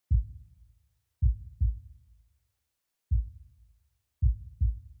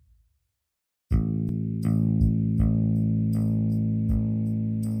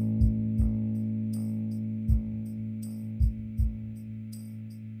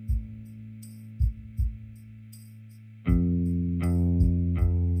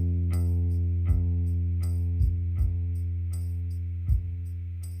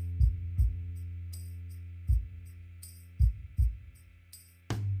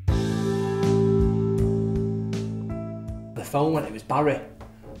phone went, it was Barry.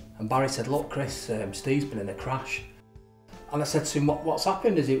 And Barry said, look Chris, Steve's been in a crash. And I said to him, what's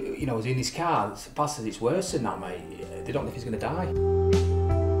happened? Is he, you know, is he in his car? Baz said, it's worse than that, mate. They don't know if he's going to die.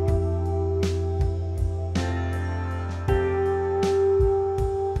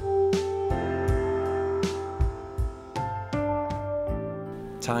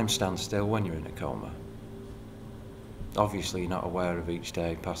 Time stands still when you're in a coma. Obviously you're not aware of each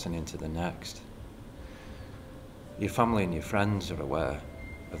day passing into the next. Your family and your friends are aware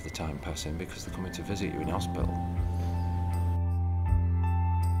of the time passing because they're coming to visit you in hospital.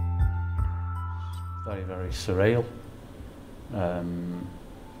 Very, very surreal.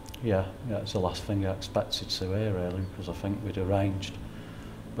 Yeah, it's the last thing I expected to hear really, because I think we'd arranged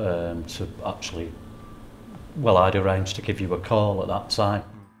to actually, well, I'd arranged to give you a call at that time.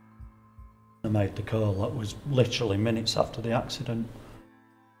 I made the call, that was literally minutes after the accident.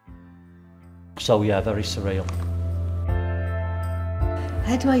 So yeah, very surreal.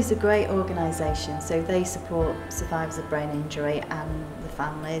 Headway's a great organisation, so they support survivors of brain injury and the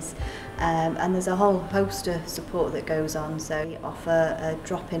families, and there's a whole host of support that goes on. So we offer a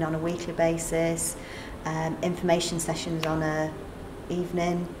drop-in on a weekly basis, information sessions on a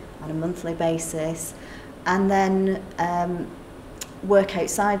evening, on a monthly basis, and then work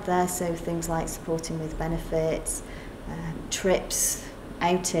outside there, so things like supporting with benefits, trips,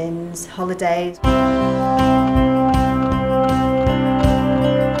 outings, holidays.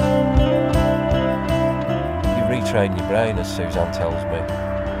 Retrain your brain, as Suzanne tells me,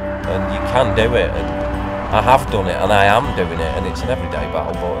 and you can do it, and I have done it, and I am doing it, and it's an everyday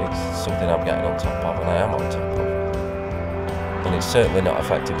battle, but it's something I'm getting on top of, and I am on top of, and it's certainly not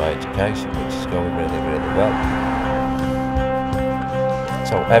affecting my education, which is going really, really well.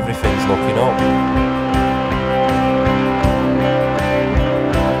 So everything's looking up.